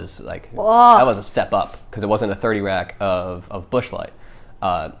 that was like that was a step up because it wasn't a 30 rack of Busch Light.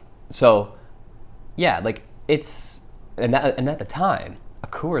 So yeah, like it's and at the time a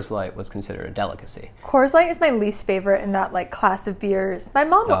Coors Light was considered a delicacy. Coors Light is my least favorite in that like class of beers. My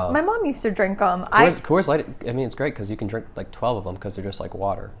mom used to drink them. Coors Light, I mean, it's great because you can drink like 12 of them because they're just like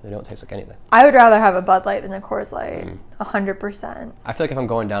water. They don't taste like anything. I would rather have a Bud Light than a Coors Light, 100%. I feel like if I'm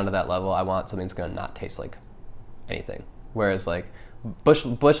going down to that level, I want something that's going to not taste like anything. Whereas like Busch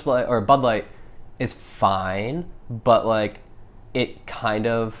Light or Bud Light is fine, but like it kind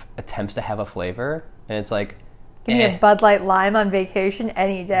of attempts to have a flavor, and it's like give me a Bud Light Lime on vacation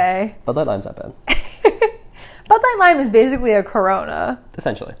any day. Bud Light Lime's not bad. Bud Light Lime is basically a Corona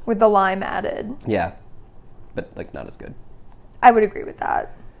Essentially. with the lime added. Yeah. But like not as good. I would agree with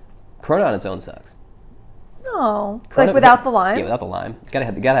that. Corona on its own sucks. No. Corona, like without the lime? Yeah, without the lime. You gotta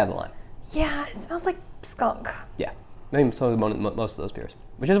have the lime. Yeah, it smells like skunk. Yeah. Maybe most of those beers.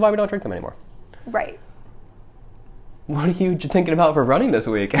 Which is why we don't drink them anymore. Right. What are you thinking about for running this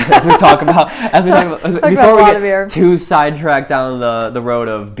week? As we talk about, before we get too sidetracked down the road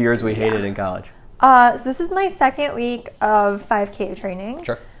of beers we hated in college. So this is my second week of 5K training.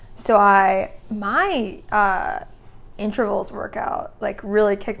 Sure. So my intervals workout like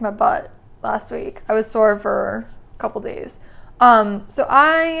really kicked my butt last week. I was sore for a couple days. So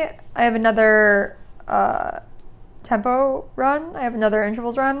I have another tempo run. I have another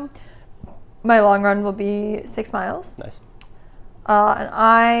intervals run. My long run will be 6 miles. Nice. And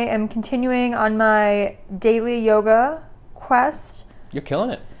I am continuing on my daily yoga quest. You're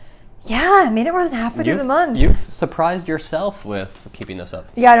killing it. Yeah, I made it more than halfway through the month. You've surprised yourself with keeping this up.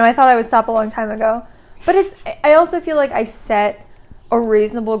 Yeah, no, I thought I would stop a long time ago. But I also feel like I set a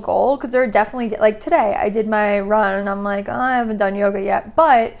reasonable goal because there are definitely, like today, I did my run and I'm like, oh, I haven't done yoga yet.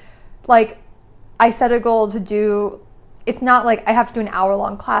 But, like, I set a goal to do, it's not like I have to do an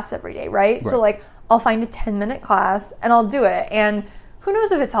hour-long class every day, right? So, like, I'll find a 10-minute class and I'll do it. And who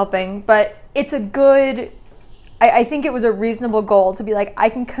knows if it's helping, but it's a good, I think it was a reasonable goal to be like, I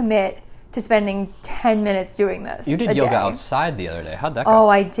can commit to spending 10 minutes doing this. You did yoga outside the other day. How'd that go? Oh,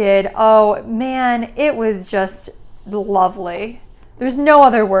 I did. Oh, man, it was just lovely. There's no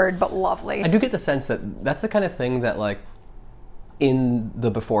other word but lovely. I do get the sense that that's the kind of thing that, like, in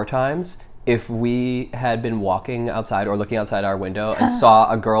the before times, if we had been walking outside or looking outside our window and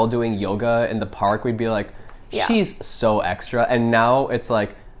saw a girl doing yoga in the park, we'd be like, she's so extra. And now it's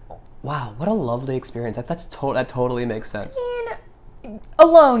like, wow, what a lovely experience. That totally makes sense. I mean,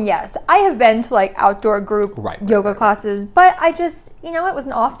 alone, yes. I have been to, like, outdoor group yoga classes, but I just, it was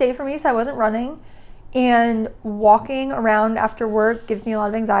an off day for me, so I wasn't running. And walking around after work gives me a lot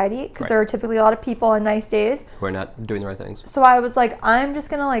of anxiety because there are typically a lot of people on nice days who are not doing the right things. So I was like, I'm just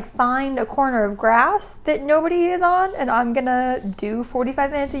going to like find a corner of grass that nobody is on and I'm going to do 45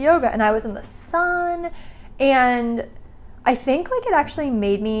 minutes of yoga. And I was in the sun and I think like it actually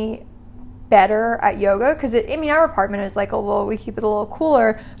made me better at yoga because our apartment is like we keep it a little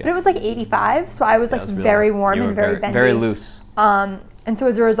cooler, but it was like 85. So I was like very warm and very bendy. Very loose. And so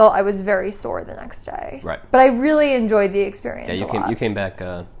as a result, I was very sore the next day. Right. But I really enjoyed the experience a lot. You came back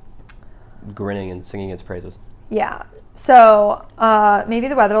grinning and singing its praises. Yeah. So maybe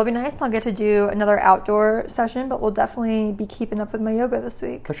the weather will be nice. I'll get to do another outdoor session, but we'll definitely be keeping up with my yoga this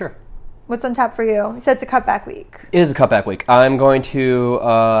week. For sure. What's on tap for you? You said it's a cutback week. It is a cutback week. I'm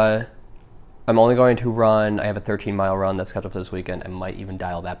only going to run. I have a 13-mile run that's scheduled for this weekend. I might even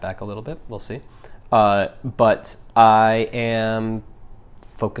dial that back a little bit. We'll see. But I am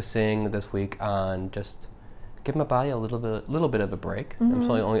focusing this week on just giving my body a little bit of a break.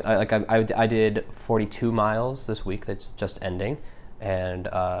 Mm-hmm. I did 42 miles this week that's just ending, and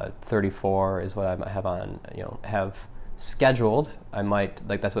 34 is what I might have scheduled. I might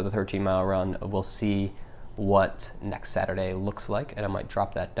that's what the 13-mile run. We'll see what next Saturday looks like, and I might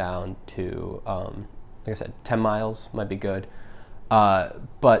drop that down to like I said, 10 miles might be good.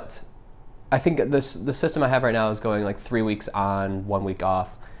 But I think the system I have right now is going like 3 weeks on, 1 week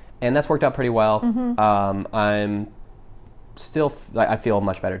off, and that's worked out pretty well. Mm-hmm. I feel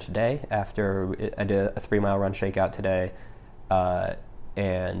much better today after I did a 3-mile run shakeout today,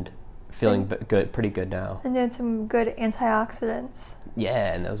 and feeling pretty good now. And did some good antioxidants.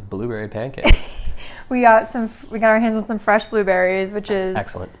 Yeah, and those blueberry pancakes. We got our hands on some fresh blueberries, which is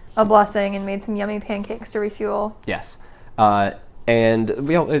excellent, a blessing, and made some yummy pancakes to refuel. Yes. And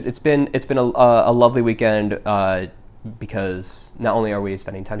it's been a lovely weekend because not only are we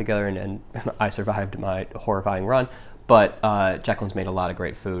spending time together and I survived my horrifying run, but Jacqueline's made a lot of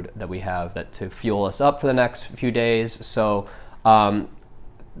great food that we have to fuel us up for the next few days. So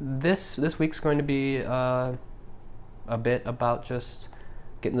this week's going to be a bit about just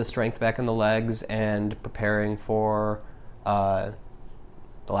getting the strength back in the legs and preparing for the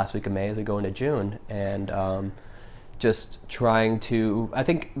last week of May as we go into June, and just trying to, I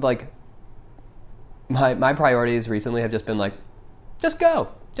think, like, my priorities recently have just been, like, just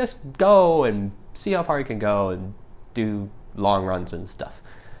go and see how far you can go and do long runs and stuff.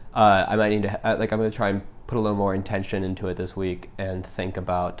 I might need to, I'm going to try and put a little more intention into it this week and think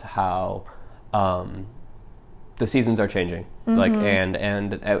about how the seasons are changing, like and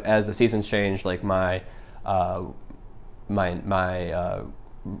as the seasons change, like my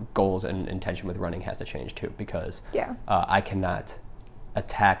goals and intention with running has to change too, because I cannot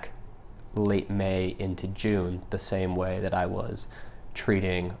attack late May into June the same way that I was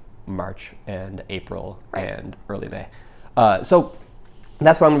treating March and April and early May. So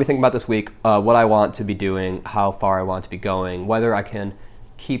that's what I'm going to be thinking about this week, what I want to be doing, how far I want to be going, whether I can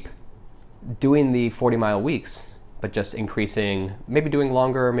keep doing the 40-mile weeks, but just increasing, maybe doing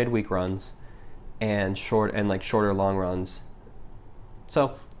longer midweek runs and shorter long runs.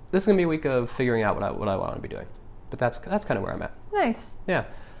 So this is going to be a week of figuring out what I want to be doing. But that's kind of where I'm at. Nice. Yeah.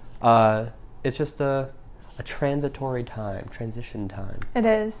 It's just a transitory time, transition time. It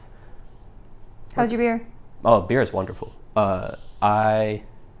is. How's your beer? Oh, beer is wonderful. I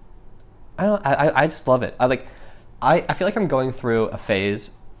just love it. I feel like I'm going through a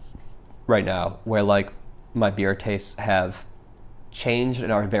phase right now where like my beer tastes have changed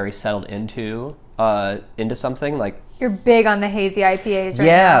and are very settled into something like. You're big on the hazy IPAs right now.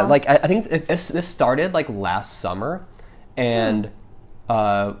 Yeah, like I think this started like last summer, and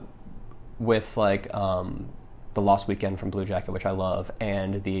with like the Lost Weekend from Blue Jacket, which I love,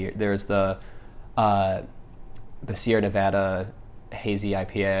 and there's the Sierra Nevada hazy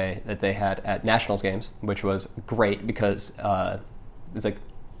IPA that they had at Nationals games, which was great because it's like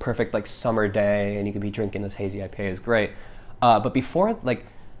perfect like summer day, and you could be drinking this hazy IPA. It was great. But before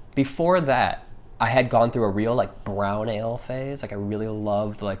that, I had gone through a real like brown ale phase. Like I really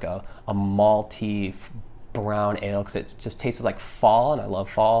loved like a malty brown ale because it just tasted like fall, and I love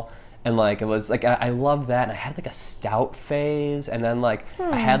fall. And like it was like I loved that. And I had like a stout phase, and then like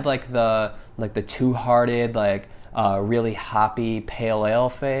I had like the Two Hearted like really hoppy pale ale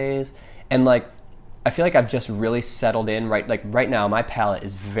phase. And like I feel like I've just really settled in right now. My palate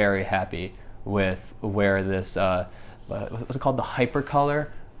is very happy with where this what's it called, the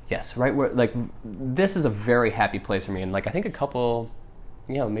Hypercolor. Yes, right where like this is a very happy place for me. And like I think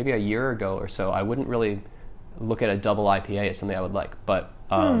maybe a year ago or so, I wouldn't really look at a double IPA as something I would like, but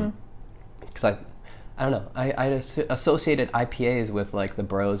because I don't know, I associated IPAs with like the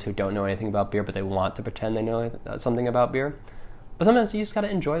bros who don't know anything about beer, but they want to pretend they know something about beer. But sometimes you just got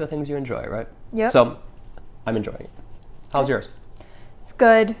to enjoy the things you enjoy, right? Yeah. So I'm enjoying it. How's yours? It's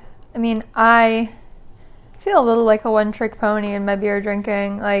good. I mean, I feel a little like a one-trick pony in my beer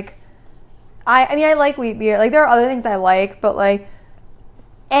drinking. Like, I like wheat beer. Like, there are other things I like, but like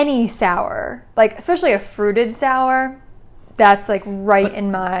any sour, like especially a fruited sour, that's like right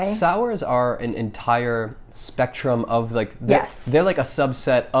in my. Sours are an entire spectrum of like. Yes. They're like a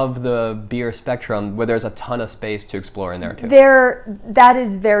subset of the beer spectrum where there's a ton of space to explore in there too. That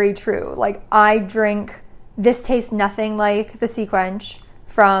is very true. Like I drink. This tastes nothing like the Sequench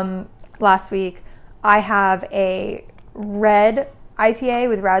from last week. I have a red IPA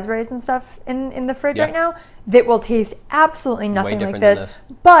with raspberries and stuff in the fridge right now that will taste absolutely nothing like this.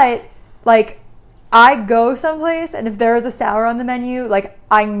 But like I go someplace and if there is a sour on the menu, like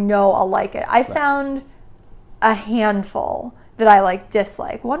I know I'll like it. I found a handful that I like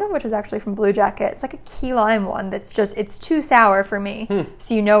dislike. One of which is actually from Blue Jacket. It's like a key lime one that's just, it's too sour for me.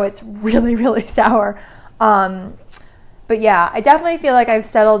 So you know it's really, really sour. But yeah, I definitely feel like I've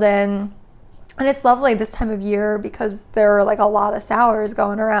settled in. And it's lovely this time of year because there are like a lot of sours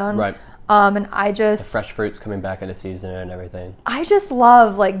going around. Right. And I just... The fresh fruits coming back into season and everything. I just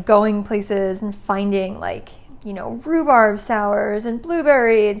love like going places and finding like, you know, rhubarb sours and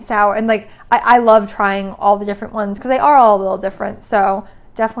blueberry and sour. And like, I love trying all the different ones because they are all a little different. So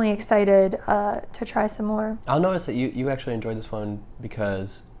definitely excited to try some more. I'll notice that you actually enjoyed this one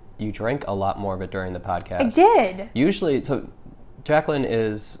because you drank a lot more of it during the podcast. I did. Usually, so Jacqueline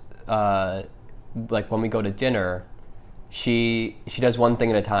is... like when we go to dinner, she does one thing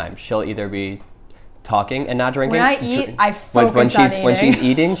at a time. She'll either be talking and not drinking. When I eat, I focus on eating. When she's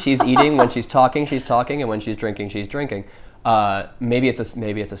eating, she's eating. When she's talking, and when she's drinking, she's drinking. Maybe it's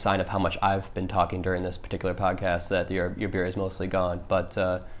a sign of how much I've been talking during this particular podcast that your beer is mostly gone. But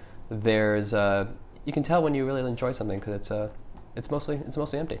there's you can tell when you really enjoy something because it's mostly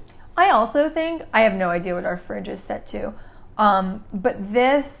empty. I also think I have no idea what our fridge is set to, but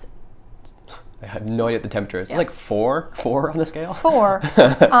this. I have no idea what the temperature is. Yeah. It's like four on the scale? 4.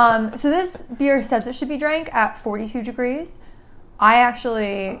 So this beer says it should be drank at 42 degrees. I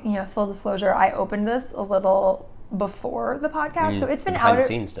actually, full disclosure, I opened this a little before the podcast. So it's been out at...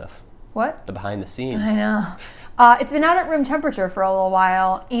 Behind-the-scenes stuff. What? The behind-the-scenes. I know. It's been out at room temperature for a little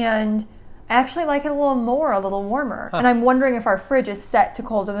while, and I actually like it a little warmer. Huh. And I'm wondering if our fridge is set to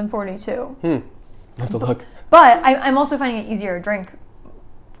colder than 42. I'll have to look. But I'm also finding it easier to drink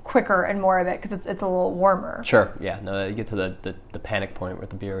quicker and more of it because it's a little warmer. Sure. Yeah. No, you get to the panic point with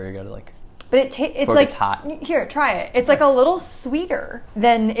the beer where you gotta like. But it's before like it gets hot. Here, try it. It's like a little sweeter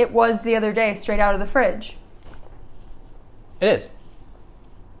than it was the other day, straight out of the fridge. It is.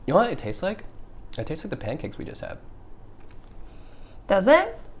 You know what it tastes like? It tastes like the pancakes we just had. Does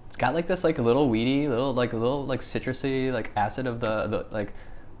it? It's got like this like a little weedy, little citrusy like acid of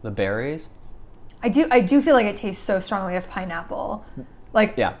the berries. I do feel like it tastes so strongly of pineapple.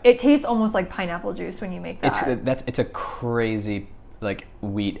 Like it tastes almost like pineapple juice when you make that. It's a crazy like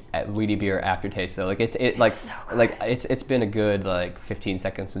weedy beer aftertaste though. Like it like so like it's been a good like 15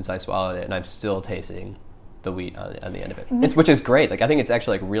 seconds since I swallowed it and I'm still tasting the wheat on the end of it. Which is great. Like I think it's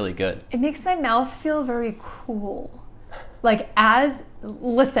actually like really good. It makes my mouth feel very cool. Like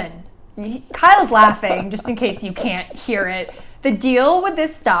listen, Kyle's laughing just in case you can't hear it. The deal with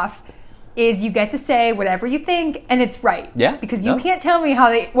this stuff is you get to say whatever you think and it's right. Yeah. Because you can't tell me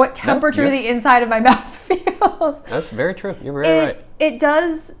what temperature the inside of my mouth feels. That's very true. You're very right. It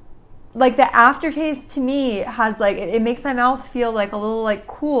does, like the aftertaste to me has like, it makes my mouth feel like a little like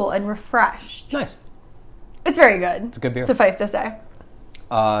cool and refreshed. Nice. It's very good. It's a good beer. Suffice to say.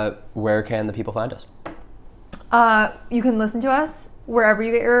 Where can the people find us? You can listen to us wherever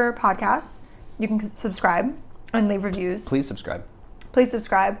you get your podcasts. You can subscribe and leave reviews. Please subscribe. Please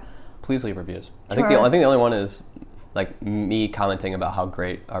subscribe. Please leave reviews. Sure. I think the only one is like me commenting about how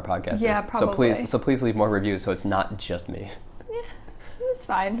great our podcast is. Yeah, probably. So please leave more reviews so it's not just me. Yeah, it's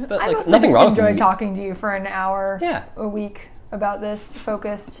fine. But, I like, mostly nothing just wrong enjoy with talking to you for an hour a week about this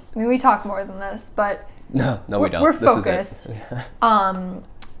focused. I mean, we talk more than this, but no, we don't. We're this focused.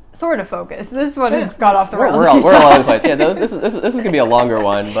 Sort of focused. This one has got off the rails. We're all over the place. Yeah, this is gonna be a longer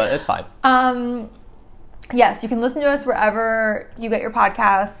one, but it's fine. Yes, you can listen to us wherever you get your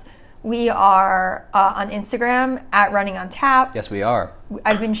podcasts. We are on Instagram at Running on Tap. Yes, we are.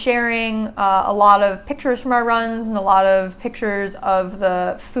 I've been sharing a lot of pictures from our runs and a lot of pictures of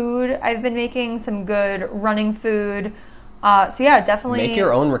the food I've been making, some good running food. So yeah, definitely. Make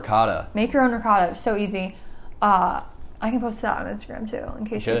your own ricotta. Make your own ricotta. So easy. I can post that on Instagram too in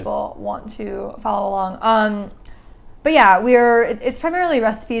case people want to follow along. But yeah, it's primarily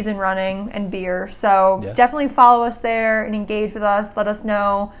recipes and running and beer. So definitely follow us there and engage with us. Let us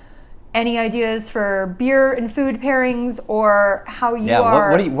know any ideas for beer and food pairings or how you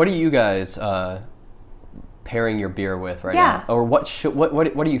are. What are you guys pairing your beer with right now? Or what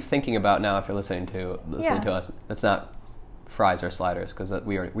are you thinking about now if you're listening to us? That's not fries or sliders because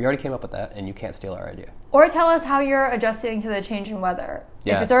we already came up with that and you can't steal our idea. Or tell us how you're adjusting to the change in weather.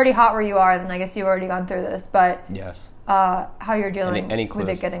 Yes. If it's already hot where you are, then I guess you've already gone through this. But yes, how you're dealing with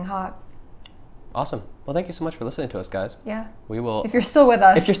it getting hot. Awesome. Well, thank you so much for listening to us, guys. Yeah. We will. If you're still with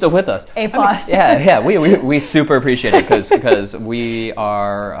us. A+. I mean, we super appreciate it because we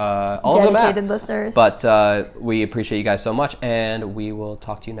are all over the map. Dedicated listeners. But we appreciate you guys so much, and we will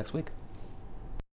talk to you next week.